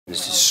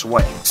This is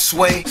Sway.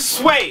 Sway.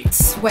 Sway.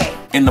 Sway.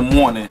 In the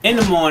morning. In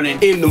the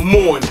morning. In the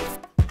morning.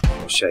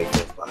 Shake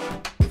it, body.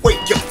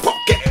 Wake your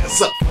fuck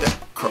ass up. That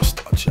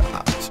crust out your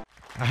eyes.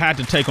 I had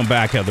to take them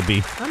back, Heather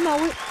B. I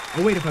know it.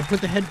 Oh wait, if I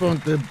put the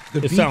headphones, the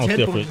Beats sounds headphones,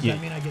 different, does yeah.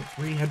 that mean I get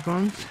free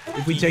headphones?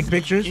 If we take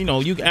pictures? You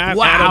know, you can,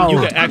 Wow. Adam,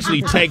 you can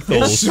actually take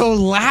those. It's so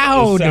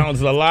loud. It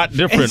sounds a lot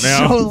different It's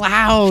now. so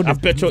loud. I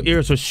bet your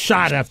ears are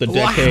shot after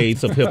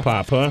decades of hip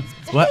hop, huh?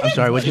 What? I'm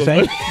sorry. What'd you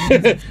say?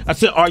 I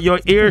said, are your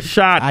ears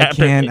shot? I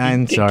after, can't.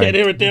 I'm sorry. You can't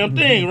hear a damn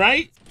thing,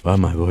 right? Well,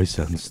 my voice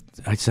sounds.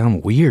 I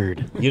sound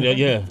weird.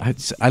 Yeah.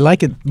 I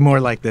like it more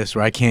like this,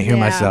 where I can't hear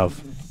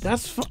myself.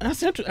 That's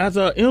interesting. As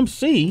a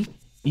MC,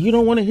 you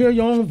don't want to hear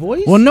your own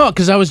voice? Well, no,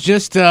 because I was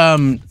just.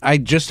 I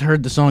just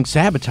heard the song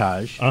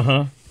 "Sabotage."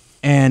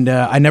 And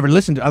I never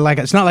listened to.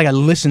 It's not like I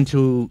listen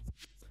to.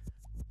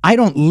 I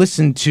don't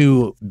listen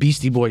to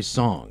Beastie Boys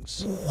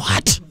songs.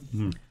 What?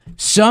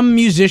 Some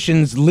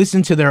musicians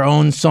listen to their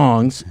own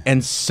songs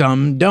and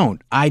some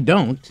don't. I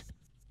don't.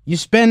 You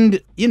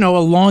spend, a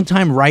long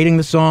time writing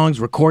the songs,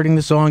 recording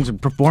the songs, and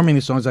performing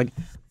the songs. Like,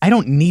 I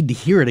don't need to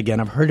hear it again.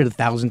 I've heard it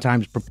 1,000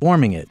 times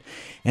performing it.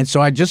 And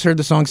so I just heard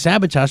the song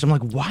Sabotage. I'm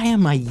like, why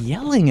am I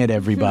yelling at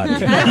everybody?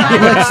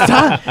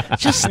 Stop.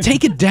 Just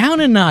take it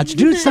down a notch.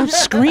 Dude, stop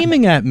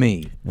screaming at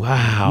me.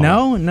 Wow.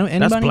 No, anybody?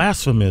 That's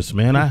blasphemous,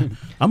 man.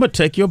 I'm going to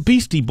take your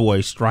Beastie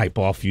Boys stripe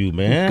off you,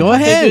 man. Go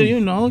ahead.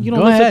 You don't Go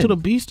listen ahead. to the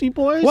Beastie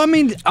Boys? Well, I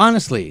mean,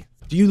 honestly,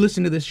 do you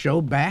listen to this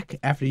show back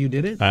after you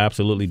did it? I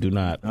absolutely do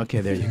not. Okay,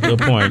 there you go.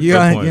 Good point.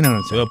 Yeah, good point. you know what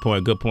I'm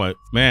saying. Good point.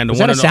 Man, Is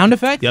that a sound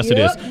effect? Yes, it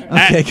is.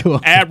 Okay,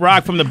 cool. Ad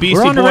Rock from the Beastie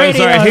We're on the Boys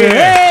radio. are here.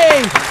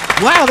 Hey!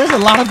 Wow, there's a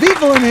lot of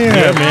people in here.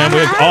 Yeah, man,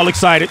 we're all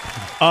excited.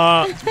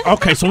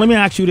 Okay, so let me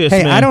ask you this,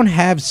 Hey, man. I don't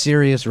have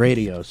Sirius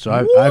radio,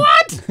 so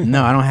What?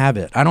 No, I don't have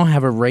it. I don't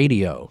have a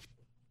radio.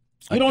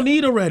 You don't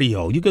need a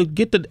radio. You could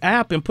get the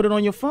app and put it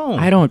on your phone.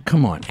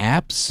 Come on,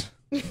 apps?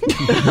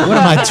 What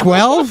am I,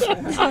 12?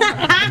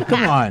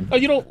 Come on. Oh,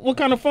 you don't. What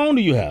kind of phone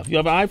do you have? You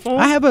have an iPhone?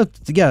 I have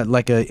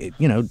like a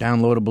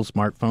downloadable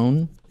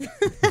smartphone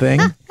thing.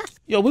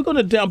 Yo, we're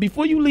gonna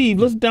before you leave.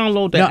 Let's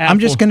download that. No, app I'm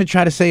just for- gonna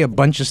try to say a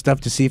bunch of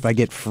stuff to see if I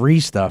get free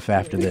stuff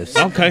after this.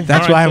 Okay,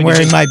 That's all right, why I'm so you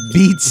wearing get my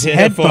Beats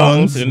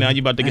headphones. and now you're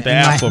about to get the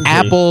and app for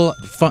my free.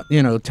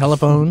 Apple,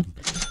 telephone.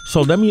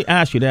 So let me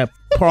ask you that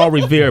Paul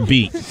Revere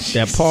beat.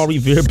 That Paul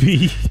Revere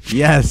beat.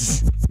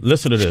 Yes.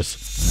 Listen to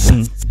this.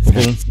 Boom,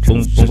 boom,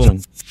 boom, boom,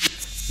 boom.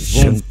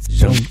 Zoom,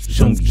 zoom,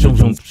 zoom,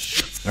 zoom, zoom.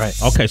 All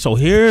right. Okay, so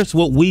here's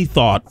what we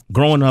thought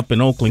growing up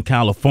in Oakland,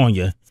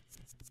 California.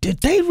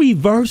 Did they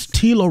reverse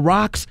Tila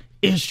Rock's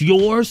 "It's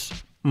Yours"?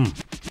 Do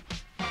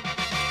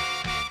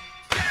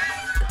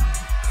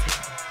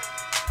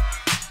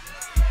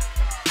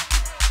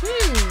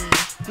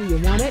you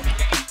want it?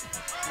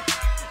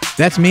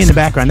 That's me in the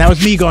background. That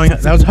was me going.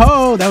 That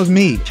was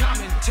me.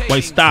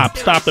 Wait, stop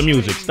the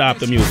music. Stop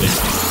the music.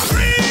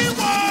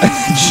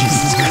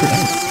 Jesus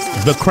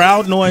Christ. The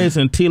crowd noise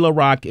in Tila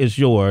Rock "Is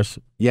Yours."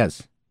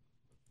 Yes.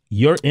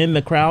 You're in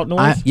the crowd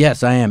noise?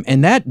 Yes, I am.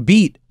 And that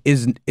beat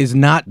is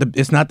not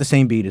the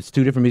same beat. It's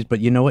two different beats, but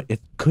you know what? It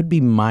could be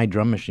my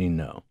drum machine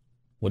though.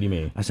 What do you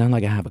mean? I sound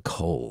like I have a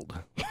cold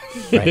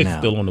right It's now.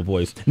 still on the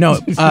voice. No,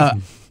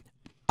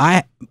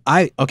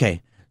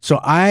 okay. So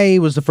I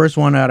was the first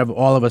one out of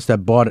all of us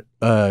that bought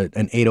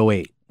an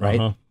 808, right?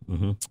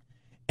 Mm-hmm.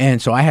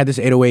 And so I had this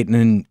 808, and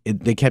then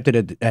they kept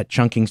it at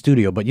Chunking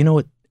Studio. But you know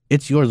what?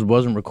 It's Yours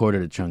wasn't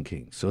recorded at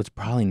Chunking, so it's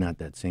probably not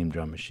that same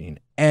drum machine.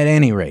 At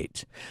any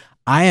rate,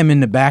 I am in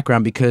the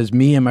background because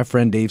me and my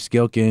friend Dave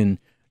Skilkin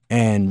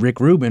and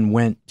Rick Rubin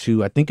went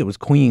to, I think it was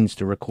Queens,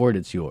 to record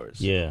It's Yours.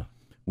 Yeah.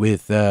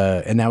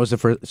 And that was the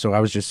first. So I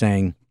was just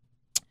saying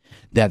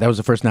that was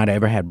the first night I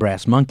ever had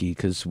Brass Monkey,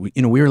 because we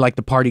were like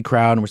the party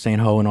crowd and we're saying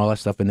ho and all that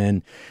stuff, and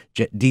then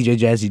DJ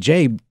Jazzy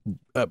J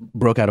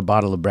broke out a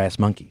bottle of Brass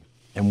Monkey,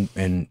 and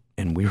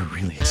we were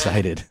really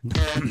excited.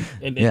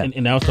 And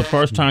that was the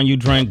first time you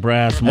drank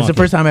Brass Monkey. That's the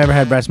first time I ever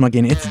had Brass Monkey,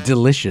 and it's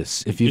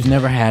delicious. If you've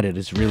never had it,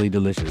 it's really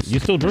delicious. You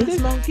still drink it?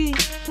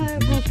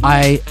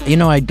 I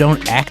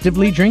don't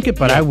actively drink it,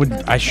 but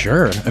I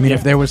sure. I mean,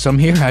 if there was some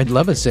here, I'd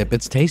love a sip.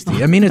 It's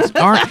tasty. I mean,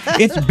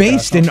 it's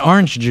based in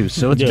orange juice,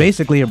 so it's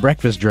basically a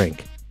breakfast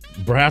drink.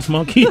 Brass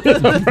Monkey is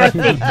a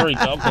breakfast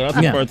drink. Okay, that's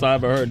the first time I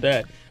ever heard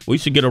that. We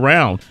should get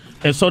around.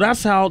 And so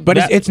that's how. But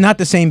it's not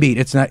the same beat.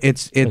 It's not.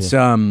 It's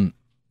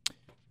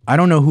I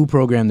don't know who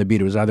programmed the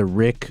beat. It was either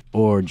Rick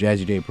or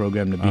Jazzy J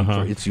programmed the beat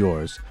for It's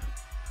Yours.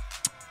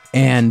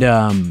 And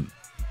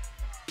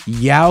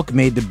Yauk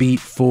made the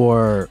beat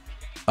for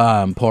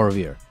Paul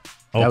Revere.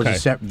 That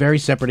was a very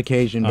separate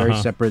occasion, very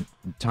separate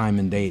time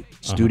and date,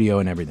 studio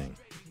and everything.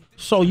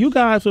 So you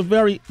guys were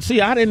I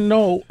didn't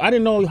know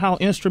how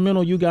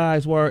instrumental you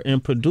guys were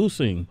in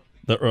producing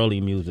the early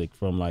music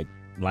from like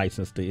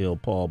License to Ill,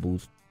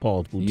 Paul's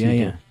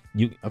Boutique.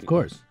 Yeah. Of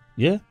course.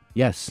 Yeah?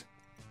 Yes.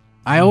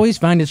 I always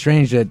find it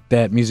strange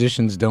that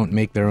musicians don't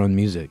make their own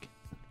music.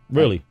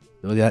 Really?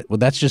 Well,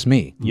 that's just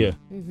me. Yeah.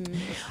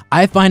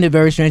 I find it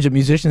very strange that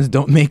musicians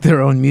don't make their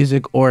own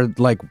music or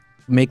like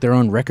make their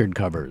own record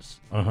covers.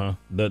 The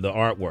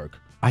artwork.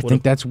 I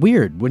think that's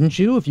weird, wouldn't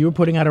you? If you were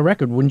putting out a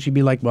record, wouldn't you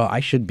be like, well, I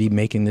should be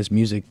making this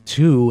music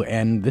too,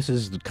 and this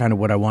is kind of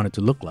what I want it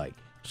to look like?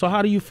 So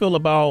how do you feel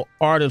about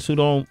artists who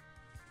don't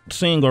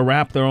sing or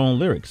rap their own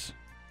lyrics?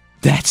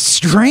 That's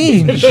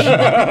strange.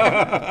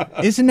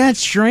 Isn't that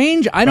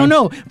strange? I don't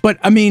know. But,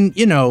 I mean,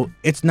 you know,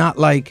 it's not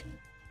like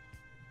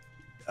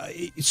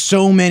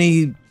so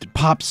many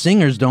pop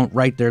singers don't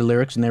write their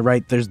lyrics, and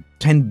there's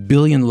 10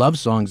 billion love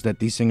songs that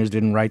these singers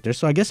didn't write there.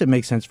 So I guess it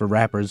makes sense for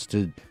rappers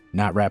to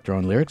not rap their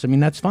own lyrics. I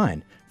mean, that's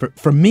fine.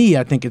 For me,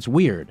 I think it's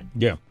weird.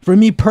 Yeah. For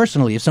me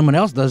personally, if someone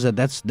else does it,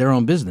 that's their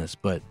own business.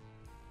 But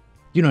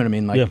you know what I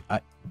mean? Like, yeah.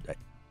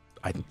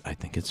 I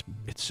think it's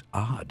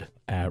odd.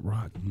 Ad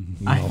rock.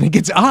 I think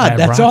it's odd.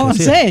 That's all I'm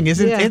saying.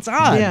 It's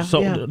odd. Yeah.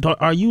 So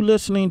are you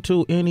listening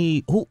to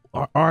any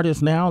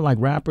artists now, like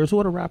rappers? Who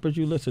are the rappers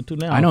you listen to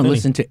now? I don't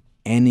listen to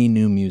any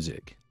new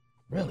music.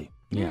 Really?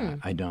 Yeah,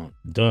 I don't.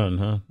 Done,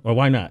 huh? Or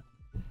why not?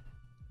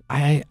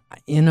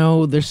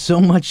 There's so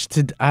much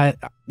to, I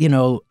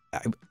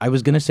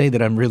was going to say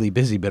that I'm really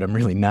busy, but I'm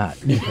really not.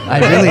 I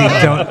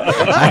really don't.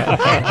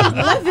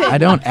 I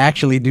don't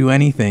actually do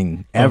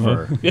anything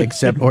ever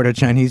except order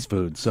Chinese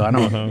food. So I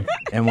don't,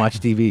 and watch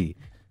TV.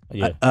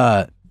 Yeah.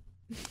 I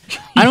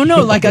don't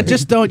know. Like, I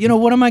just don't,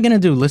 what am I going to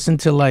do? Listen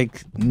to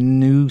like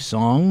new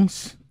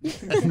songs? You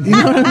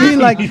know what I mean?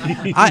 Like,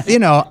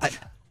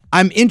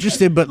 I'm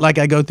interested, but like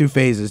I go through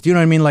phases. Do you know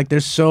what I mean? Like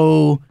there's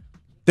so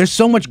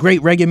much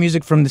great reggae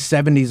music from the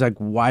 70s. Like,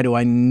 why do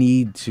I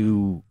need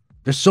to?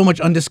 There's so much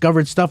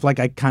undiscovered stuff. Like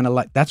I kind of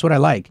like, that's what I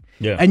like.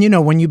 Yeah.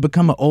 And when you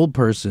become an old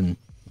person,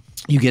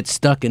 you get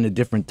stuck in a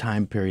different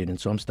time period. And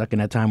so I'm stuck in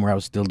that time where I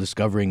was still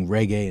discovering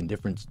reggae and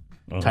different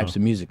types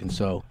of music. And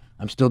so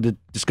I'm still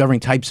discovering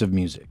types of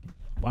music.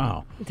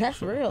 Wow.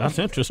 That's real. That's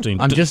interesting.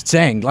 I'm just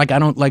saying, like, I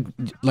don't like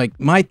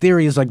my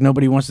theory is like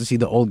nobody wants to see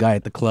the old guy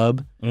at the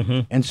club.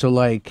 And so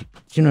like,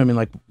 you know what I mean?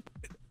 Like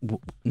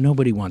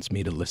nobody wants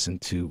me to listen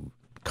to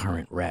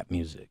current rap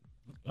music.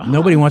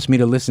 Nobody wants me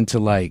to listen to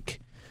like,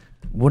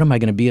 what am I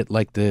going to be at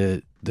like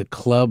the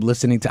club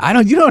listening to?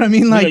 You know what I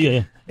mean? Like,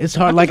 yeah. It's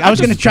hard. Like I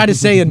was going to try to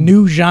say a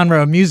new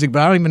genre of music,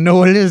 but I don't even know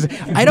what it is.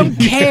 I don't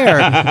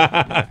care.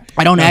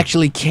 I don't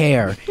actually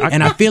care.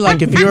 And I feel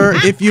like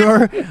if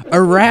you're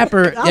a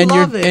rapper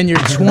and you're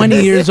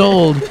 20 years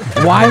old,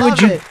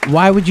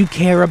 why would you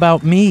care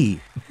about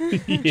me? Do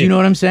you know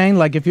what I'm saying?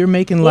 Like if you're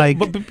making like,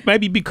 but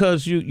maybe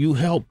because you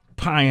help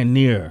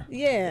pioneer.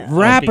 Yeah.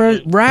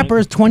 Rappers,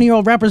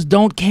 20-year-old rappers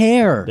don't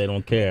care. They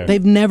don't care.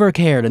 They've never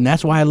cared, and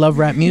that's why I love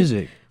rap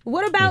music.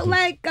 What about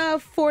like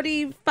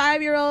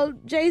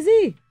 45-year-old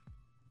Jay-Z?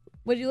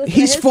 Would you listen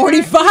He's to his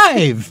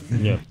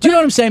 45. Yeah. Do you know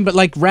what I'm saying? But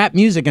like rap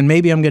music, and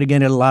maybe I'm going to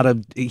get a lot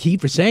of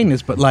heat for saying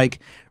this, but like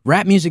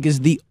rap music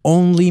is the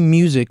only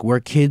music where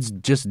kids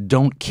just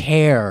don't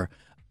care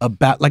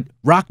about, like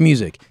rock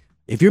music.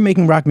 If you're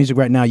making rock music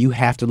right now, you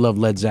have to love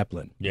Led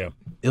Zeppelin. Yeah.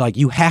 Like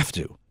you have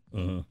to.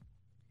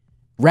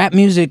 Rap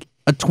music,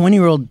 a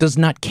 20-year-old does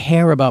not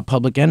care about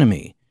Public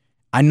Enemy.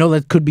 I know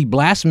that could be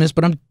blasphemous,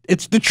 but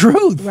it's the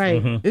truth.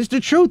 Right. It's the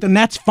truth, and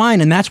that's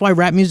fine. And that's why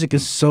rap music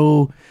is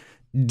so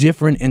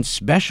different and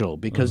special,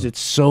 because it's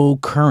so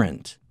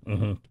current.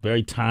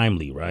 Very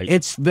timely, right?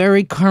 It's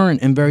very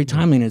current and very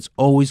timely, and it's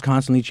always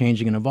constantly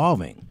changing and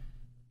evolving.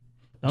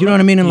 Do you know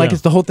what I mean? And like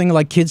it's the whole thing of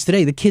like kids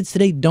today. The kids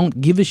today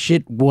don't give a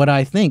shit what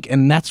I think,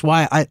 and that's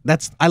why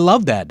I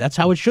love that. That's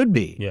how it should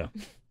be. Yeah.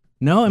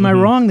 No, am I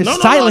wrong? There's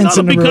silence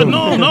in the room.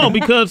 No,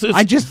 because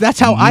it's,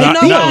 that's how I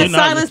feel. No, it's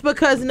silence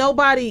because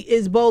nobody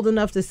is bold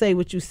enough to say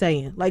what you're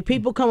saying. Like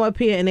people come up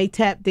here and they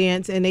tap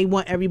dance and they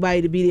want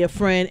everybody to be their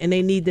friend and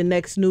they need the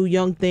next new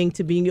young thing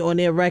to be on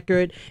their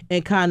record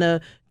and kind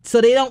of.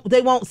 So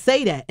they won't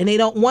say that, and they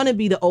don't want to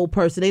be the old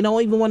person. They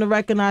don't even want to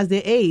recognize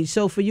their age.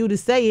 So for you to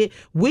say it,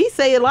 we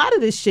say a lot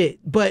of this shit,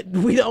 but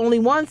we the only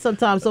ones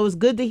sometimes. So it's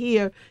good to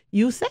hear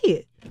you say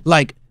it.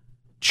 Like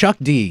Chuck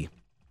D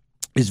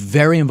is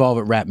very involved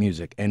with rap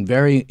music and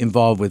very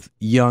involved with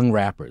young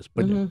rappers,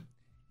 but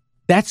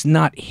that's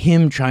not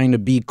him trying to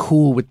be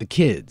cool with the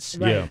kids.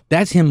 Right. Yeah.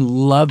 That's him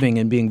loving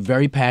and being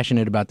very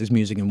passionate about this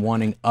music and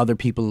wanting other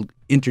people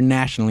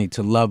internationally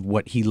to love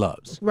what he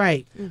loves.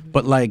 Right.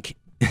 But like,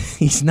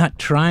 he's not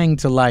trying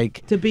to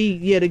like To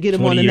get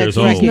him on the 20 next years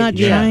old. record. he's not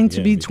trying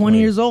to be 20 20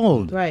 years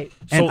old. Right.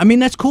 And So- I mean,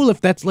 that's cool if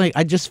that's like,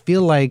 I just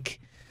feel like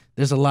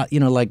there's a lot,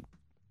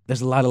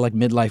 there's a lot of like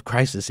midlife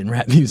crisis in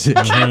rap music.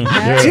 Do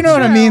you know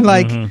what I mean?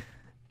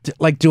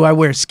 Like, do I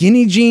wear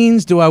skinny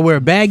jeans? Do I wear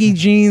baggy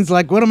jeans?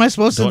 Like, what am I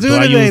supposed to do do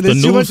I today? use the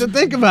There's too much news- to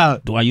think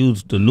about. Do I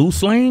use the new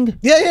slang?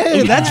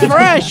 Yeah, that's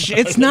fresh.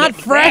 It's not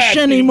fresh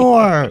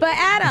anymore. But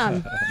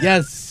Adam,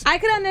 Yes. I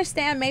could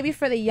understand maybe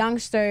for the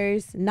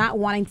youngsters not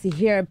wanting to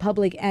hear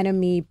Public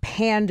Enemy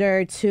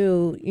pander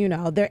to,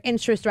 their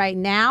interest right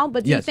now.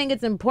 But do you Yes. think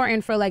it's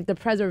important for like the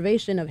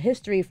preservation of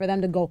history for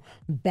them to go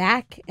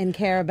back and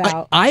care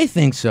about? I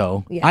think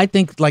so. Yeah. I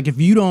think like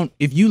if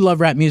you love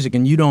rap music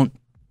and you don't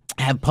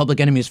have Public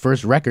Enemy's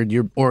first record,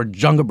 or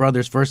Jungle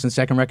Brothers' first and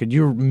second record,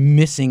 you're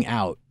missing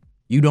out.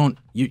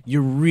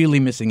 you're really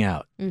missing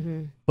out.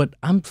 But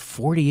I'm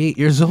 48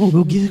 years old.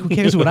 Who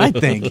cares what I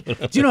think?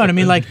 Do you know what I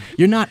mean? Like,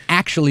 you're not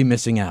actually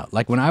missing out.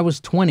 Like, when I was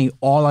 20,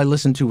 all I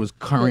listened to was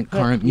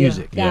current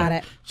music. Got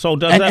it. So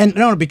does And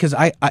no, because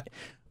I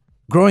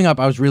growing up,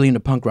 I was really into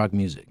punk rock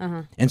music,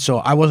 and so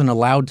I wasn't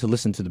allowed to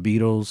listen to the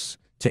Beatles.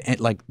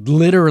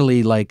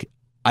 Literally,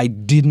 I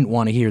didn't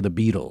want to hear the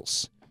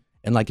Beatles.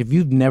 And like, if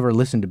you've never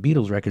listened to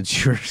Beatles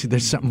records,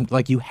 there's something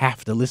like you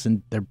have to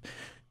listen. They're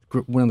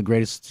one of the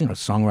greatest,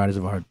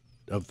 songwriters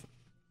of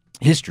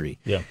history.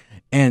 Yeah.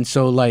 And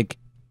so like,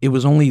 it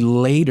was only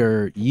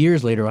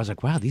years later, I was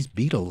like, wow, these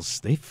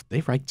Beatles,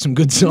 they write some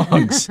good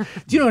songs. Do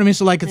you know what I mean?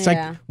 So like, it's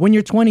like when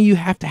you're 20, you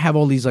have to have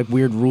all these like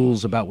weird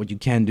rules about what you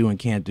can do and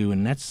can't do,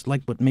 and that's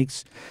like what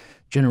makes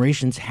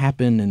generations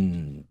happen,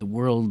 and the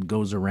world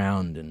goes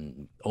around,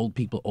 and old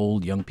people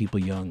old, young people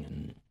young,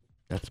 and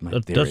that's my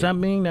theory. Does that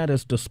mean that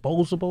it's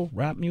disposable,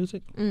 rap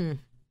music?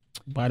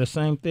 By the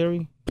same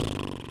theory?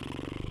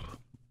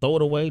 Throw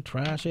it away,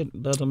 trash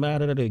it, doesn't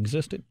matter that it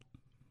existed?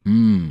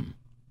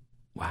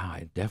 Wow,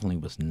 I definitely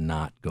was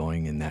not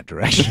going in that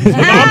direction.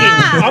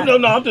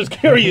 I'm just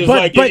curious.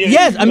 But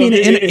yes, I mean,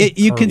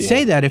 you can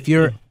say that if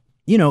you're,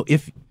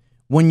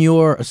 when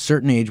you're a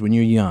certain age, when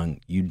you're young,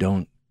 you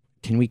don't.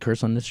 Can we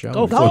curse on this show?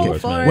 Go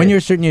for it. When you're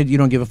a certain age, you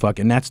don't give a fuck,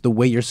 and that's the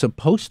way you're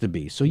supposed to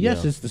be. So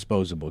yes, it's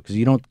disposable because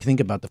you don't think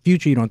about the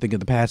future, you don't think of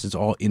the past. It's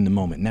all in the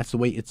moment, and that's the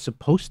way it's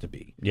supposed to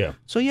be. Yeah.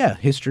 So yeah,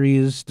 history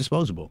is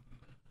disposable.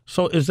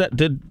 So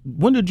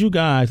when did you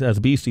guys, as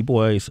Beastie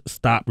Boys,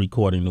 stop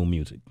recording new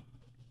music?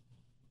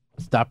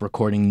 Stop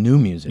recording new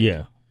music.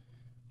 Yeah.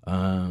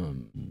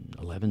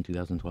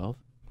 2012.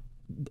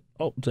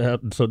 Oh, so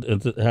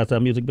has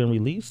that music been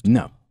released?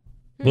 No.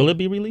 Will it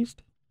be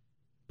released?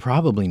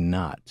 Probably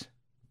not.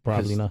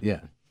 Probably not.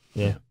 Yeah.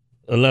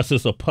 Unless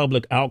it's a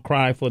public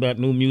outcry for that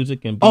new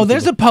music. And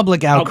there's a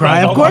public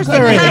outcry. Of course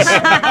there is.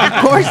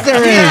 Of course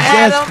there is.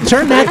 Yes.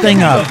 Turn that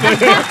thing up.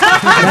 Thank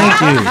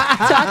you.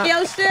 Talk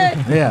your shit.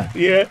 Yeah.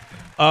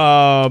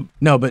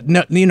 No, but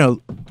no,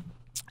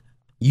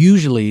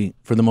 usually,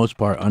 for the most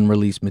part,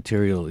 unreleased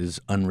material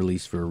is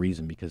unreleased for a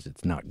reason because it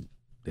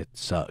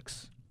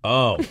sucks.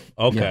 Oh,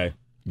 okay.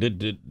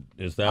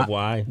 Is that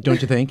why?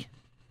 Don't you think?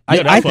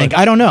 I think.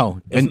 I don't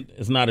know.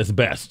 It's not its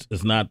best.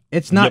 It's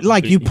not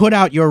like you put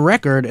out your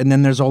record and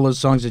then there's all those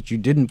songs that you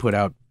didn't put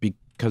out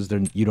because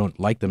you don't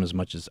like them as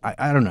much as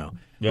I don't know.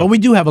 Yeah. But we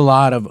do have a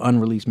lot of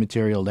unreleased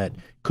material that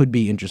could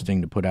be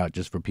interesting to put out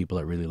just for people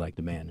that really like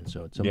the band. And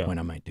so at some point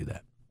I might do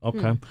that.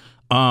 Okay.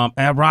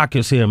 Ad Rock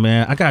is here,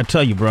 man. I gotta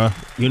tell you, bro.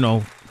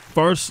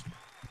 First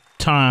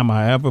time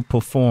I ever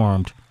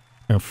performed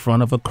in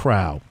front of a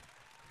crowd.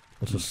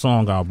 It's a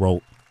song I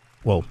wrote.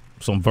 Well,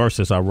 some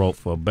verses I wrote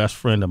for a best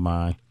friend of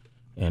mine,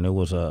 and it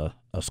was a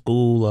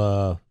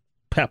school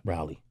pep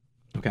rally.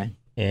 Okay.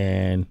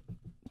 And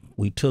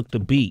we took the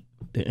beat,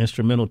 the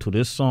instrumental to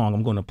this song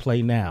I'm going to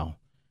play now,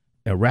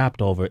 and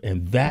rapped over it,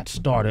 and that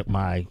started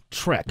my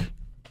trek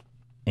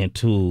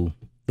into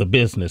the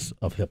business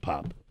of hip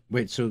hop.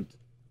 Wait, so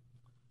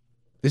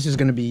this is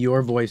going to be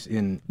your voice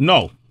in?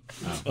 No.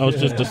 That was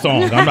just a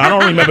song. I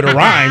don't remember the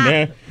rhyme,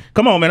 man.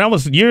 Come on, man. That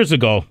was years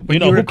ago. But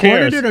you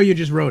recorded it or you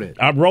just wrote it?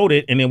 I wrote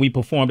it, and then we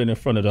performed it in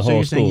front of the whole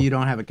school. So you're saying you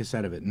don't have a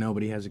cassette of it?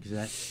 Nobody has a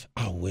cassette?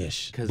 I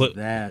wish. Because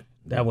that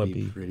would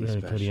be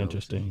pretty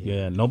interesting.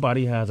 Yeah,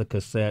 nobody has a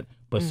cassette,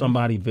 but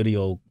somebody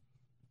videotaped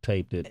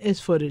it. It's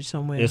footage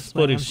somewhere. It's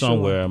footage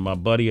somewhere. Sure. My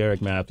buddy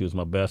Eric Matthews,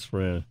 my best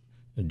friend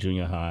in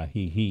junior high,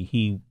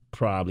 he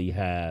probably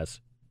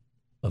has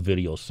a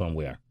video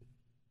somewhere.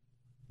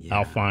 Yeah.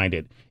 I'll find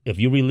it. If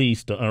you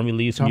release the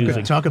unreleased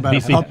music, talk about a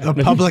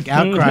public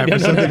outcry for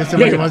something that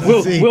somebody wants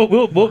to see.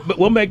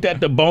 We'll make that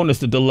the bonus,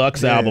 the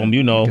deluxe album.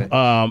 Okay.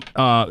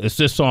 It's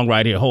this song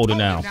right here. Hold it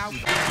now.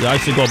 I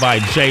used to go by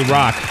J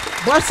Rock.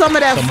 What's some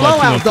of that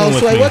flow out though,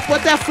 Sway?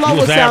 What that flow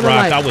was sounding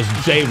like? I was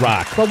J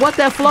Rock. But what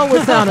that flow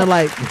was sounding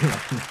like?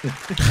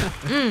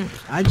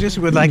 I just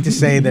would like to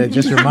say that it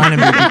just reminded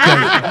me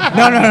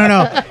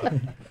because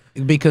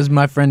no. Because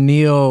my friend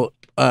Neil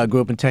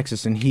grew up in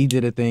Texas, and he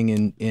did a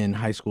thing in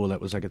high school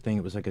that was like a thing.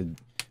 It was like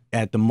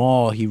at the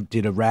mall, he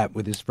did a rap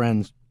with his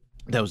friends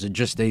that was a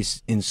just stay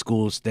in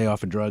school, stay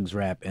off of drugs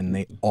rap,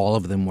 and all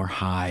of them were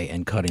high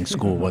and cutting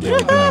school while they were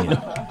doing it.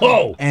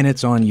 Oh! And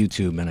it's on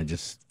YouTube, and I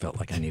just felt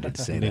like I needed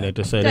to say that.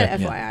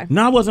 FYI. Yeah.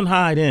 No, I wasn't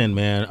high then,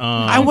 man.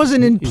 I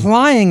wasn't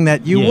implying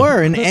that you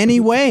were in any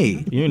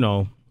way.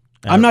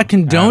 I'm not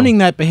condoning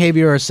that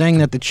behavior or saying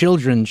that the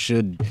children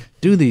should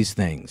do these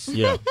things.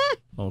 Yeah.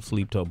 Don't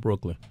sleep till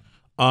Brooklyn.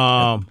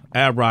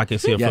 Ad Rock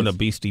is here from the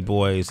Beastie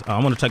Boys. I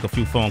want to take a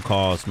few phone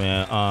calls,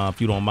 man,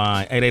 if you don't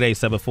mind.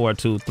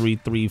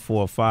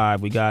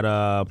 888-742-3345. We got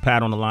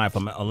Pat on the line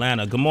from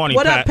Atlanta. Good morning,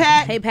 Pat. What up,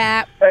 Pat? Hey,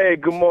 Pat. Hey,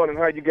 good morning.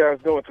 How you guys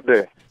doing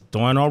today?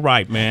 Doing all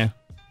right, man.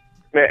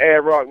 Man,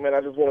 Ad Rock, man,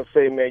 I just want to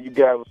say, man, you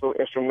guys are so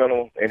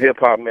instrumental in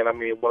hip-hop, man. I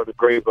mean, one of the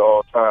greats of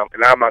all time.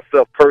 And I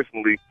myself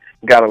personally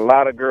got a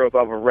lot of girls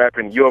off of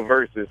rapping your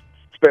verses,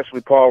 especially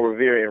Paul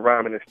Revere and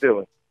Rhyming and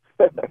Stealing.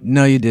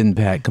 No, you didn't,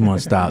 Pat. Come on,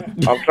 stop.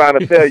 I'm trying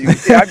to tell you.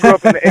 See, I grew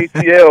up in the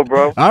ATL,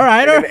 bro. All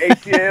right. In the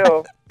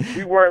ATL,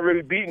 we weren't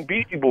really beating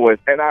Beastie Boys.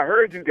 And I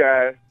heard you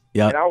guys,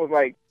 and I was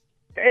like,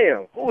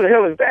 damn, who the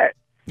hell is that?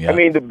 Yep. I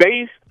mean, the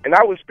bass, and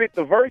I would spit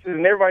the verses,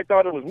 and everybody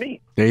thought it was me.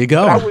 There you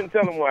go. But I wouldn't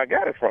tell them where I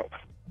got it from.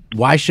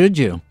 Why should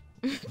you?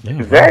 Yeah,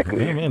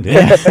 Exactly. Yeah,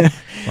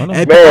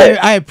 man.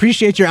 I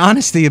appreciate your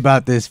honesty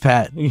about this,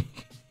 Pat. It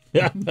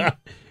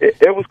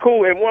was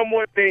cool. And one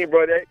more thing,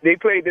 bro. They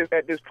played this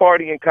at this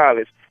party in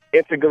college,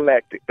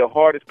 Intergalactic, the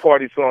hardest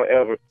party song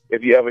ever,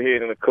 if you ever hear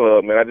it in a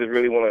club, man. I just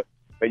really want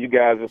to, you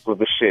guys, this was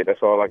the shit.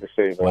 That's all I can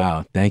say, man.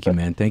 Wow. Thank you,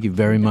 man. Thank you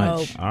very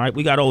much. All right,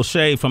 we got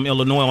O'Shea from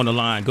Illinois on the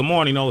line. Good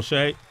morning,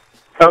 O'Shea.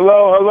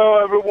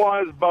 Hello,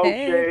 everyone. It's Bo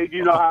Shade.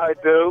 You know how I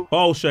do.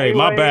 O'Shea, Anyway,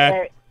 my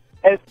bad.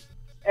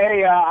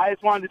 Hey, I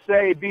just wanted to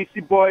say, Beastie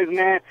Boys,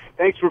 man,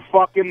 thanks for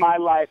fucking my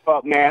life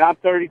up, man. I'm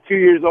 32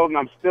 years old, and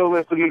I'm still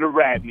listening to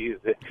rap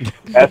music.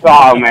 That's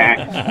all,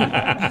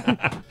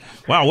 man.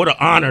 Wow, what an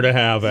honor to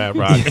have that,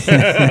 Rock.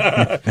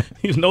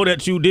 You know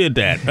that you did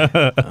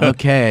that.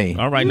 Okay.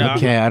 All right, now.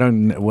 Okay, I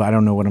don't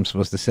know what I'm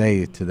supposed to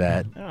say to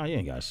that. Oh, you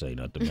ain't got to say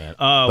nothing, man.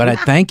 But I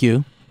thank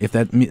you. If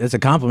that's a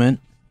compliment,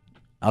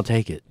 I'll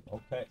take it.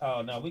 Okay.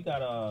 Now we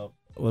got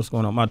what's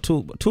going on? My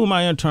two of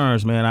my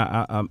interns, man.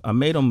 I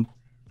made them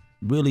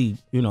really,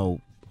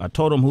 I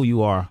told them who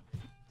you are,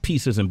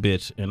 pieces and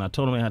bits, and I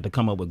told them I had to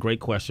come up with great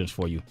questions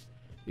for you.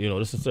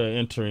 This is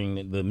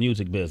entering the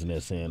music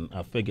business, and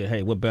I figured,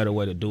 hey, what better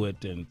way to do it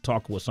than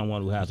talk with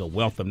someone who has a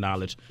wealth of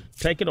knowledge.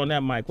 Take it on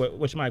that mic.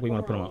 Which mic we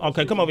want to put them on?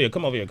 Okay, come over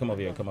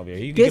here.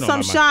 You Get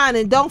some shine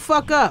and don't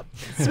fuck up.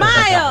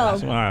 Smile.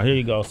 Smile. Here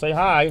you go. Say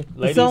hi,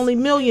 ladies. It's only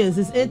millions.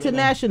 It's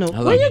international.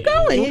 Hello. Where you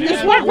going? You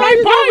just walk walk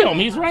right by him.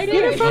 He's right Get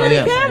here. in front of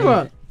the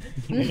camera.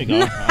 There you go.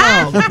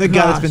 The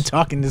guy that's been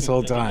talking this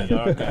whole time.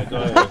 Okay,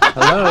 go ahead.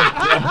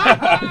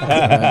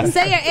 Hello.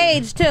 Say your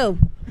age too.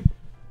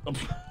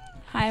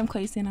 Hi, I'm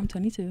Quasi and I'm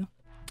 22.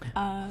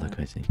 Look,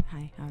 Quasi.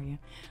 Hi, how are you?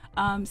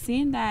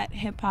 Seeing that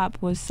hip hop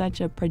was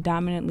such a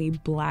predominantly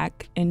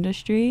black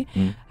industry,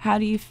 how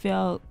do you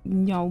feel,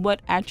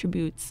 what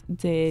attributes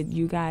did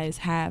you guys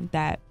have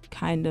that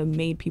kind of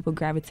made people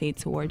gravitate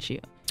towards you?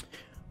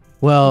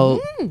 Well,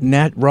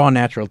 raw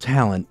natural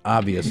talent,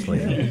 obviously.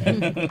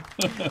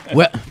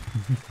 Well,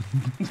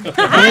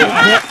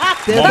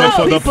 Moment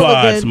for the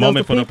applause.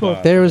 Moment for the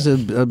applause. there was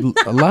a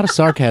lot of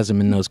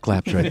sarcasm in those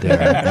claps right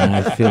there, and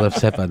I feel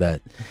upset by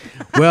that.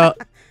 Well,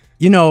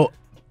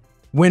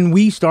 when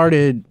we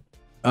started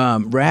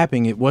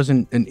rapping, it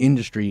wasn't an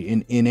industry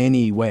in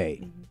any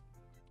way.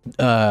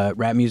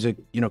 Rap music,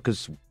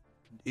 because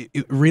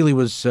it really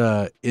was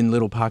in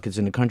little pockets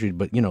in the country,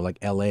 but like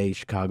L.A.,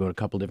 Chicago, a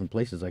couple different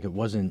places. Like it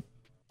wasn't.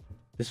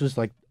 This was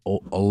like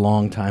a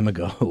long time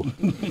ago,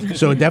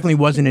 so it definitely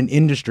wasn't an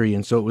industry,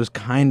 and so it was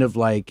kind of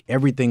like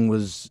everything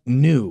was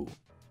new.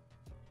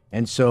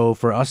 And so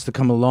for us to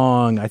come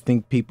along, I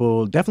think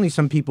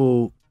some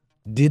people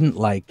didn't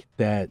like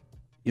that,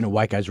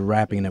 white guys were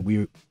rapping, and that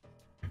we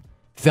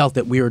felt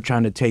that we were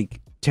trying to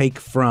take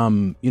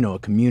from a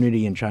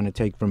community and trying to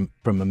take from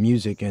a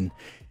music, and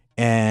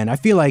I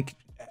feel like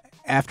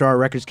after our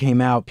records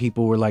came out,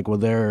 people were like, well,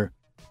 they're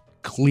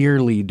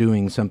clearly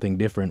doing something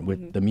different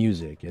with the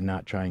music and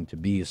not trying to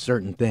be a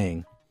certain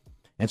thing.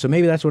 And so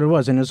maybe that's what it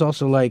was. And it was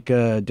also like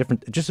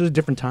different, just a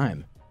different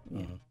time.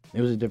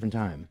 It was a different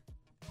time.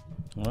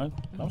 All right.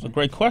 That was a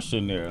great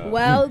question there.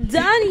 Well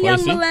done, young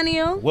Quasi.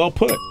 millennial. Well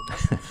put.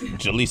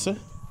 Jaleesa.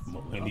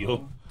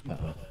 Millennial.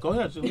 Go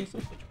ahead,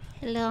 Jaleesa.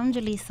 Hello, I'm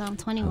Jaleesa. I'm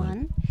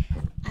 21.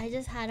 I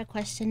just had a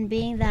question,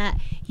 being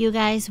that you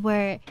guys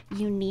were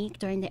unique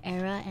during the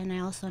era, and I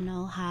also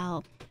know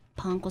how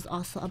punk was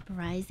also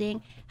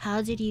uprising.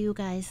 How did you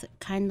guys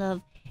kind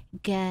of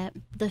get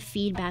the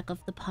feedback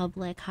of the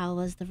public? How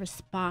was the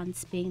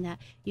response, being that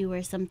you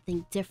were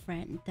something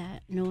different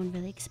that no one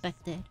really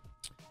expected?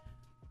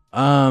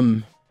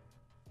 I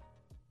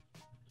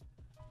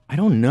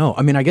don't know.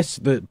 I mean, I guess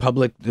the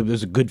public, there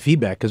was a good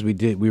feedback because we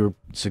were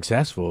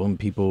successful and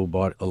people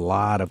bought a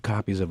lot of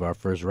copies of our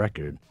first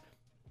record.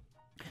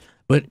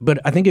 But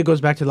I think it goes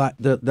back to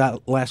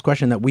that last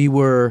question that we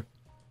were.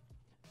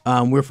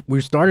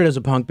 We started as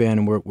a punk band,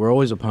 and we're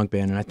always a punk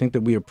band, and I think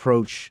that we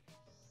approach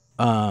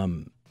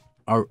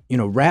our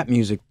rap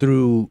music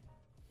through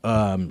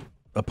a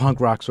punk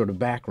rock sort of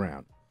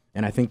background,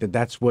 and I think that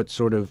that's what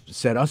sort of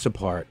set us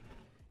apart,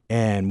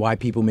 and why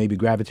people maybe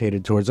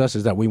gravitated towards us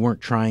is that we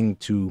weren't trying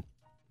to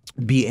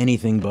be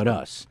anything but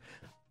us,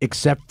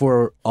 except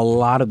for a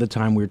lot of the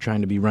time we were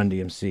trying to be Run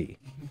DMC.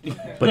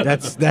 But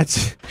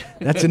that's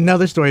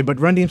another story. But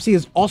Run DMC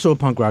is also a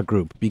punk rock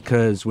group,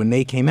 because when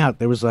they came out,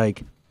 there was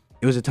like.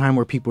 It was a time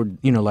where people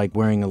were, like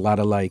wearing a lot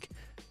of like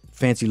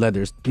fancy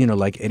leathers,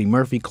 like Eddie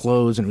Murphy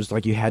clothes, and it was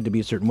like you had to be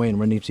a certain way. And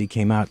Run DMC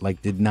came out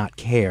like did not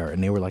care,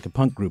 and they were like a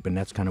punk group, and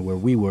that's kind of where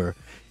we were.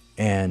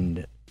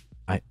 And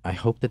I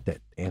hope that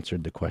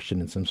answered the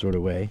question in some sort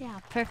of way. Yeah,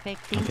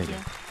 perfect. Thank you.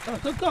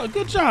 Oh,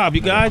 good job,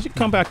 you guys. You can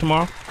come back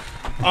tomorrow.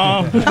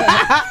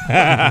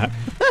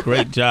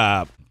 Great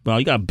job. Well,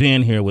 you got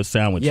Ben here with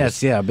sandwiches.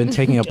 Yes, yeah, I've been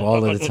taking up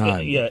all of the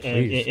time. Yeah,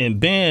 and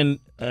Ben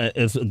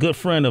is a good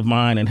friend of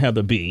mine and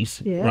Heather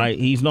B's. Yeah. Right,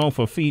 he's known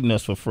for feeding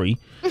us for free.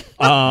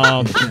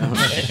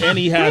 And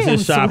he has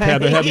his shop. Sway.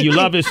 Heather, you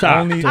love his shop.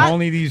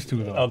 Only these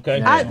two though.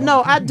 Okay.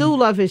 I do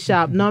love his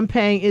shop.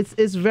 Numpang,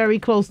 it's very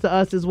close to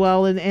us as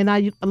well, and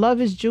I love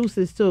his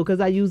juices too because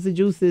I use the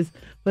juices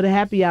for the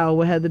happy hour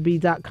with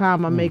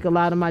HeatherB.com. I make a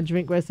lot of my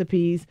drink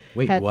recipes.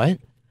 Wait, what?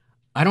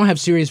 I don't have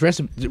serious serious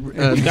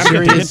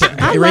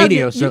I love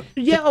radio. it. So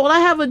Yeah, well, I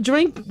have a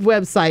drink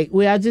website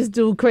where I just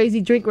do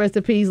crazy drink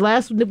recipes.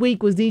 Last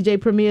week was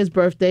DJ Premier's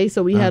birthday,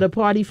 so we had a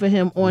party for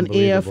him on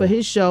air for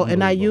his show,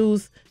 and I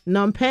use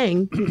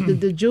Numpang,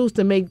 the juice,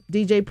 to make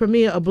DJ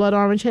Premier a blood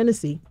orange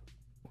Hennessy.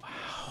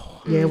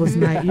 Yeah, it was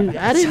nice.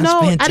 I didn't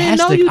know. fantastic. I didn't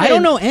know you did. I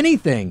don't know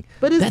anything.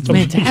 But That's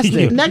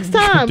fantastic. Next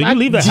time, Do you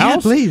leave the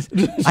house? Please.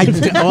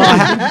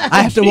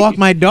 I have to walk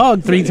my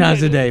dog 3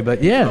 times a day,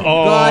 but yeah.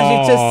 Oh,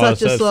 gosh, you're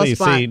just such a soft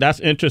spot. See, that's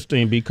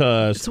interesting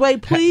because Sway,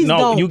 please no,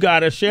 don't. you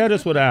gotta share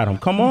this with Adam.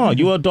 Come on,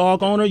 you're a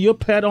dog owner, you're a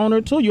pet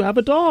owner too. You have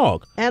a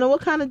dog. Anna,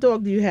 what kind of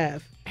dog do you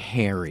have?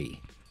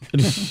 Harry.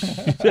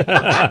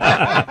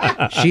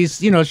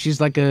 she's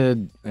like I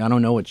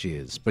don't know what she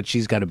is, but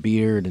she's got a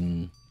beard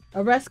and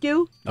A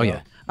rescue? oh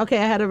yeah. Okay,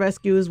 I had a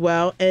rescue as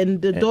well,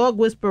 and the dog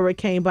whisperer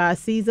came by,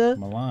 Caesar.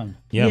 Milan.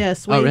 Yeah.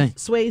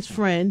 Sway's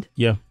friend,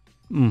 Yeah.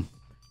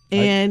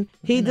 and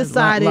he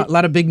decided. A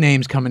lot of big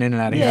names coming in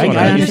and out of here. Yeah, I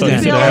yeah,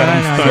 understand. you feel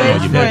me?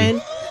 Sway's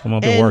friend. I'm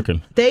up there And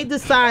working. they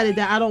decided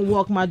that I don't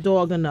walk my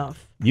dog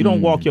enough. You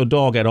don't walk your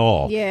dog at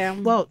all. Yeah.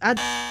 Well,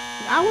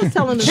 I was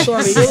telling the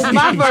story. It was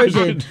my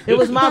version. It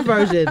was my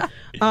version.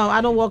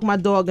 I don't walk my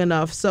dog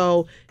enough,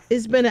 so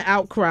it's been an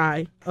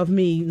outcry of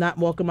me not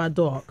walking my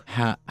dog.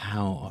 How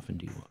often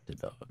do you walk the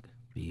dog?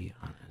 Be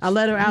honest. I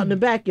let her out in the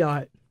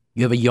backyard.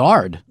 You have a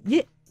yard.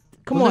 Yeah,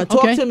 come Well, on,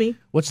 talk okay. to me.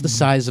 What's the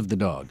size of the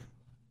dog?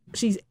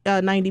 She's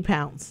 90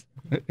 pounds.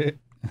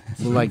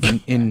 Like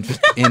in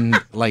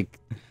like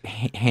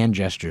hand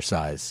gesture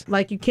size.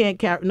 Like you can't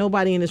carry.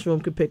 Nobody in this room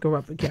could pick her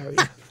up and carry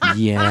her.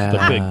 Yeah. The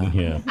big,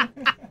 yeah.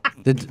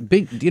 The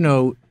big,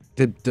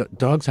 the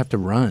dogs have to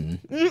run.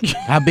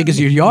 How big is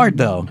your yard,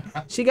 though?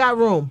 She got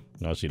room.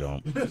 No, she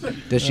don't.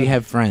 Does she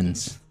have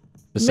friends?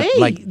 Me,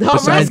 her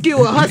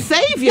rescuer, her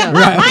savior.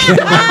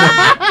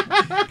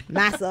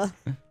 Massa.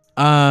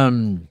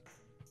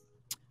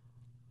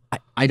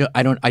 I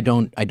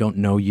don't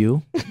know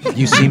you.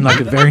 You seem like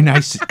a very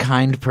nice,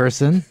 kind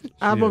person.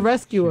 I'm a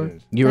rescuer.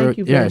 You're Thank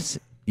you, Ben.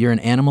 you're an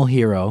animal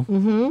hero.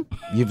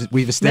 Mm-hmm. We've Make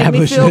me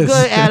established feel this.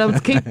 good, Adam.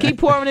 Keep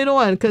pouring it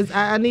on, because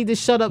I need to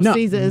shut up No.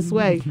 Caesar and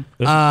Sway.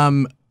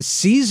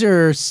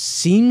 Caesar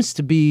seems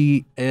to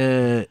be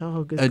a it's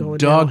going dog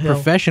downhill.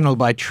 professional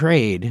by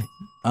trade.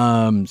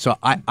 So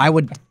I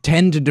would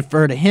tend to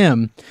defer to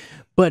him,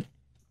 but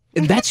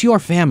that's your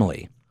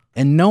family,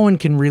 and no one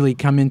can really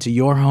come into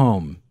your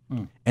home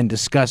and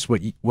discuss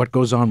what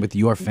goes on with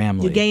your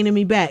family. You're gaining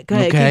me back. Go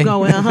ahead, Okay. keep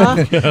going.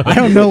 I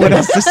don't know what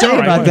else to say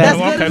about that.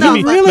 That's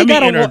good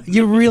let enough. me-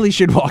 You really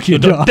should walk your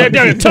dog. Tell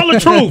the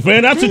truth,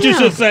 man. That's what you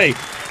should say.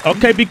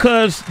 Okay,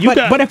 because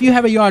But if you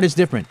have a yard, it's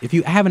different. If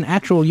you have an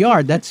actual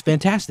yard, that's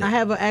fantastic. I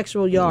have an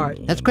actual yard.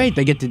 That's great.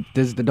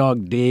 Does the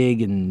dog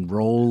dig and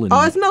roll? And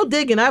Oh, it's no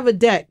digging. I have a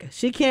deck.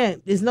 She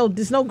can't. There's no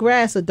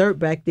grass or dirt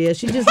back there.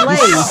 She just lays.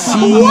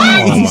 Oh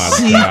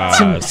my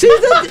God.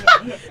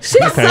 She's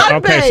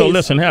Okay, sunbathed. so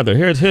listen, Heather.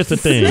 Here's the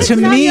thing. to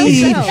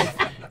me,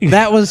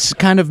 that was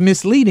kind of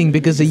misleading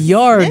because a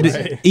yard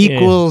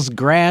equals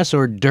grass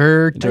or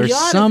dirt The or yard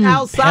is some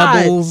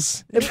outside.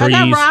 pebbles. I got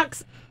trees.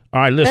 rocks. All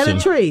right, listen. And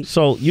a tree.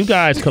 So you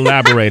guys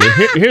collaborated.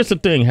 Here's the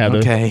thing, Heather.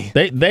 Okay.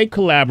 They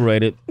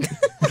collaborated.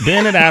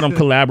 Ben and Adam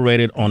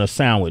collaborated on a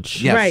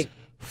sandwich. Yes. Right.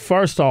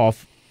 First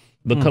off,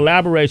 the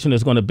collaboration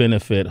is going to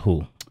benefit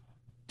who?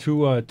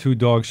 Two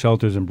dog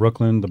shelters in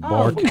Brooklyn, the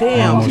Bark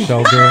damn. Animal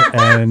Shelter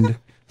and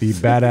the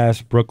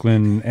Badass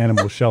Brooklyn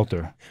Animal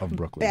Shelter of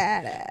Brooklyn.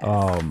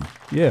 Badass.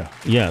 Yeah.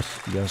 Yes.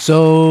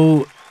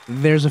 So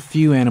there's a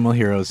few animal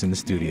heroes in the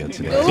studio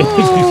today.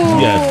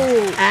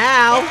 Yes.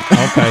 Ow.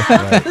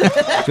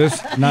 Okay.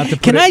 Just not to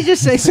put Can it, I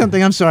just say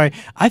something? I'm sorry.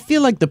 I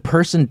feel like the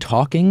person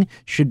talking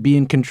should be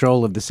in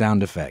control of the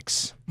sound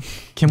effects.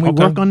 Can we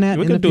Okay. work on that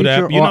We in can the do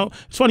future? that. You know,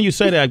 it's funny you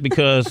say that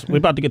because we're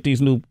about to get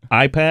these new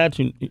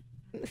iPads.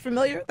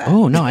 Familiar with that?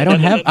 Oh no, I don't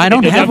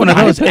have one of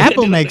those.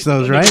 Apple makes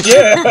those, right?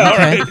 Yeah. All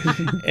right.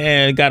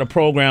 And got a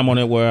program on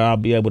it where I'll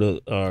be able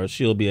to, or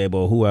she'll be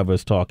able,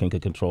 whoever's talking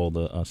could control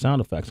the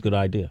sound effects. Good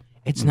idea.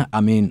 It's not. I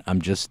mean, I'm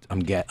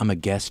a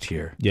guest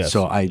here, Yes.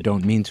 so I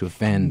don't mean to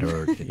offend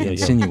or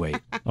insinuate.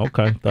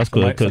 Okay, that's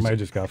good. 'cause- somebody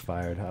just got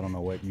fired. I don't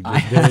know what you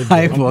just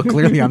did. Well,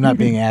 clearly I'm not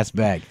being asked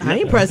back. I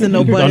ain't pressing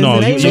no buttons. no,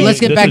 It ain't you- So me. let's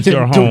get This back is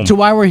your to home.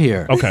 why we're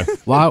here. Okay.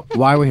 Why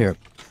we're here.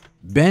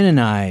 Ben and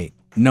I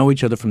know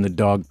each other from the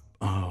dog.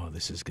 Oh,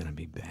 this is gonna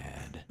be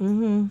bad.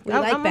 Mm-hmm. We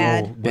like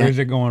bad. Where's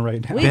it going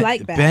right now? We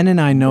like bad. Ben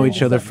and I know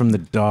each other from the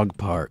dog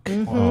park.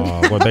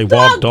 Where they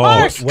walk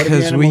dogs. What do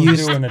the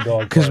animals do in the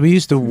dog Because park? we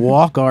used to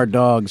walk our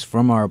dogs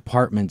from our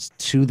apartments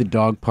to the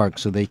dog park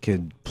so they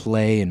could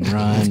play and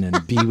run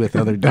and be with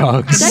other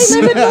dogs.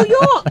 They live in New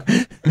York.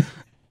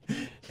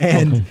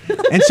 And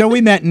so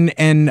we met,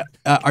 and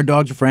our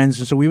dogs were friends,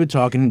 and so we would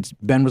talk, and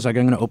Ben was like,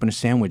 I'm going to open a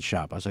sandwich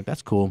shop. I was like,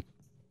 that's cool.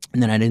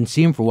 And then I didn't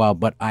see him for a while,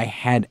 but I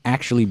had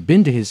actually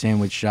been to his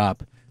sandwich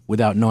shop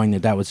without knowing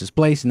that that was his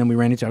place, and then we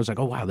ran into, I was like,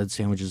 oh, wow, that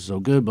sandwich is so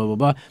good, blah, blah,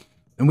 blah.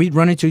 And we'd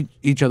run into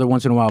each other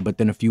once in a while, but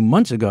then a few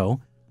months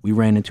ago, we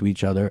ran into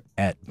each other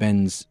at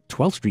Ben's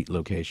 12th Street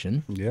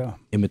location. Yeah.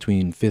 In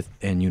between 5th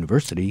and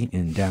University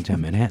in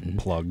downtown Manhattan.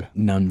 Plug.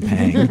 None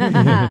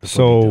paying.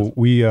 So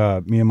we,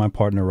 me and my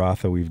partner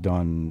Ratha, we've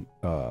done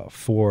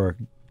 4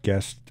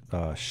 guest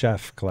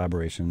chef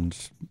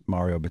collaborations.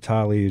 Mario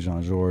Batali,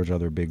 Jean-Georges,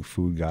 other big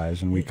food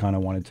guys. And we kind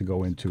of wanted to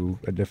go into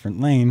a different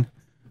lane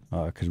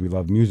because we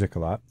love music a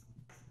lot.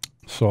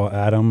 Saw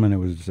Adam, and it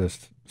was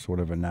just sort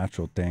of a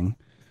natural thing.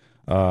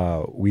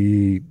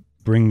 We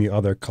bring the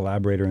other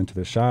collaborator into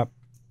the shop,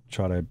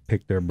 try to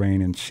pick their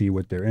brain and see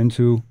what they're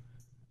into.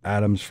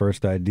 Adam's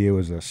first idea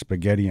was a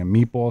spaghetti and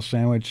meatball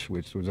sandwich,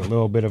 which was a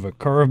little bit of a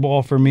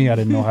curveball for me. I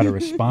didn't know how to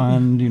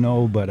respond, you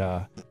know, but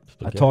I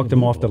talked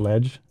him off the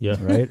ledge,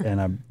 right? And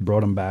I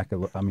brought him back.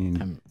 I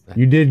mean,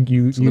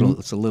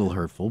 It's a little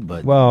hurtful,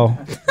 but well,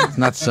 it's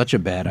not such a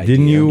bad idea.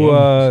 Didn't you?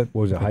 What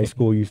was it? High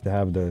school used to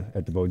have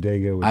at the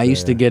bodega. I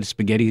used to get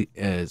spaghetti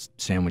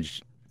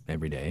sandwich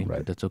every day. Right.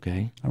 But that's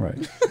okay. All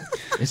right.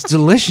 It's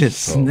delicious.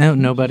 So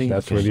nobody.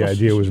 That's where the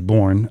idea was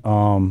born.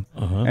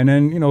 And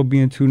then, you know,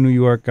 being 2 New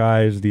York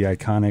guys, the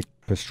iconic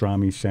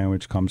pastrami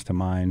sandwich comes to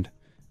mind.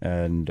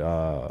 And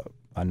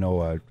I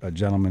know a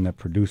gentleman that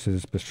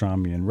produces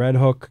pastrami in Red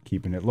Hook,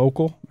 keeping it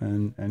local,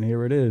 and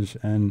here it is.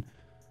 And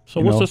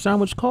so what's the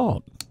sandwich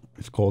called?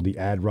 It's called the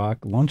Ad Rock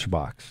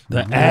Lunchbox.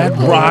 The Ad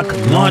Rock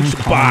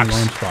Lunchbox.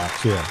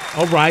 Lunchbox, yeah.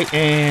 All right,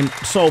 and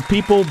so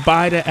people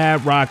buy the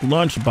Ad Rock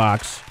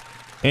Lunchbox,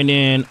 and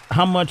then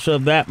how much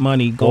of that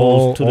money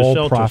goes to the all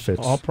shelters? Profits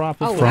All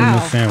profits from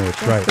the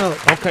sandwich, right?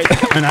 Okay.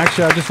 And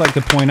actually, I'd just like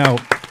to point out,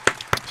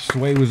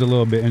 Sway was a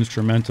little bit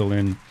instrumental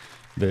in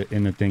the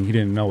thing. He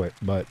didn't know it,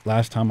 but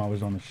last time I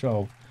was on the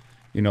show,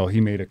 you know,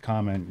 he made a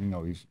comment. You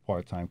know, he's a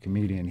part-time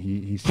comedian.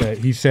 He said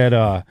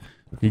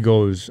he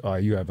goes,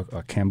 you have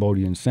a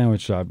Cambodian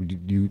sandwich shop.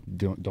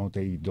 Don't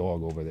they eat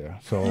dog over there?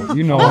 So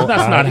you know,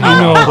 that's not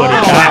how I put it.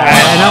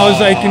 And I was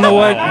like, you know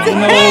what? You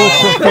know,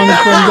 from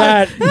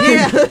that,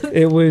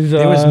 it was.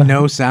 There was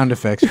no sound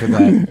effects for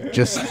that.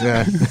 Just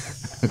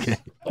okay.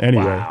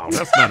 Anyway, wow,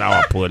 that's not how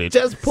I put it.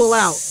 Just pull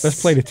out.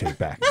 Let's play the tape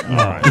back. All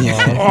right.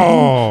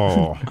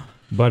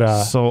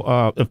 But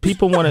so if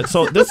people want to,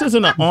 so this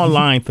isn't an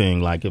online thing.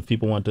 Like if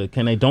people want to,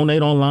 can they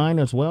donate online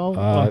as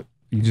well?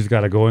 You just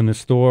got to go in the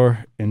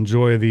store,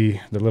 enjoy the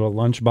little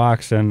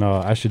lunchbox, and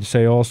I should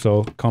say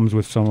also comes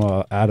with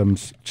some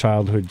Adam's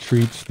childhood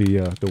treats: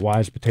 the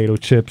Wise potato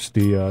chips,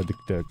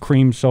 the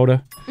cream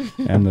soda,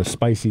 and the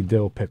spicy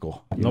dill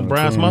pickle. No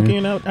brass monkey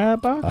in that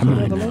ad box?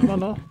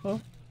 No.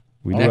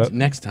 We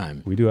next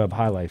time. We do have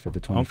High Life at the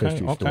 25th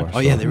Street store. Oh,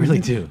 yeah, they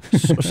really do.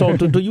 So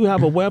do you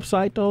have a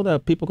website, though,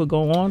 that people could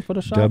go on for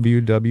the shop?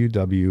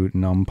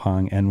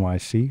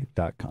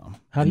 www.numpangnyc.com.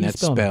 How do you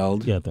spell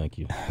spelled? Yeah, thank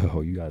you. Oh,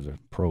 you guys are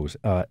pros.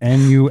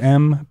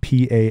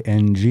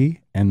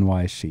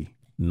 NUMPANGNYC.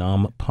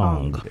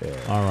 Numpang. Yeah.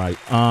 All right.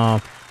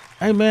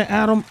 Hey, man,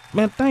 Adam,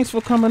 man, thanks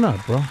for coming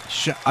up, bro.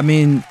 I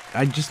mean,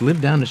 I just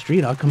live down the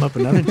street. I'll come up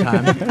another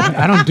time.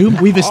 I don't do.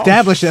 We've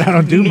established that I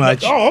don't do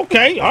much. Oh,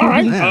 okay. All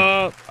right.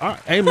 All right.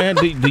 Hey, man,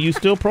 do you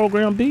still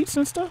program beats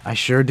and stuff? I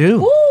sure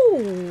do.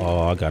 Ooh.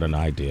 Oh, I got an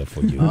idea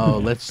for you. Oh,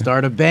 let's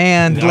start a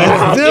band. No,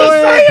 Let's do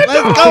it.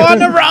 Let's go on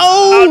the road.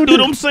 I'll do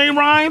them same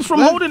rhymes from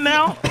Hold It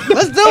Now.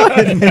 Let's do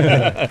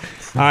it.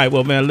 All right.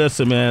 Well, man,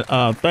 listen, man.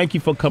 Thank you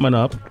for coming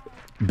up.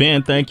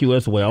 Ben, thank you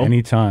as well.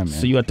 Anytime, man.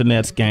 See you at the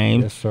Nets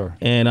game. Yes, sir.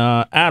 And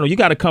Adam, you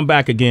got to come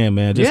back again,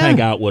 man. Just hang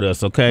out with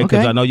us, okay?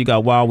 Because I know you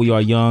got While We Are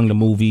Young, the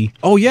movie.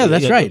 Oh, yeah,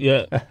 that's right.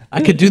 Yeah.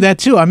 I could do that,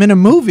 too. I'm in a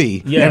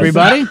movie,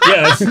 everybody.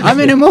 Yes. I'm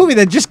in a movie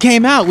that just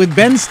came out with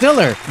Ben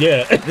Stiller.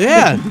 Yeah.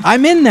 Yeah,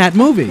 I'm in that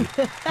movie.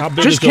 How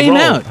big just is your came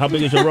role? out. How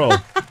big is your role?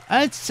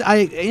 It's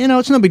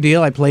no big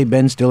deal. I play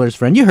Ben Stiller's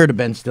friend. You heard of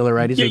Ben Stiller,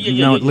 right? He's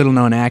a little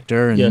known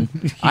actor, and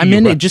I'm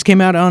in it. It just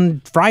came out on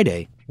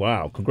Friday.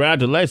 Wow,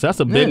 congratulations. That's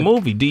a big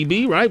movie.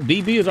 DB, right?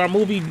 DB is our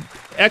movie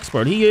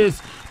expert. He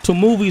is to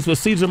movies what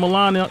Cesar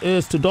Millan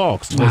is to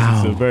dogs. Wow.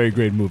 It's a very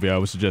great movie. I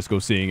would suggest go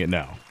seeing it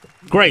now.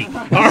 Great. All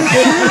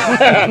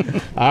right.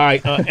 All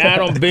right.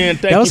 Adam, Ben,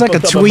 thank you. That was like a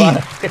tweet of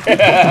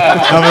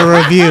a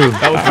review.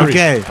 That was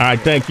okay. All right.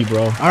 Thank you,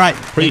 bro. All right.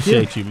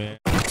 Appreciate you, man.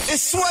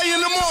 It's Sway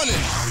in the morning,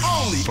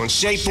 only on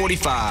Shade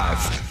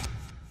 45.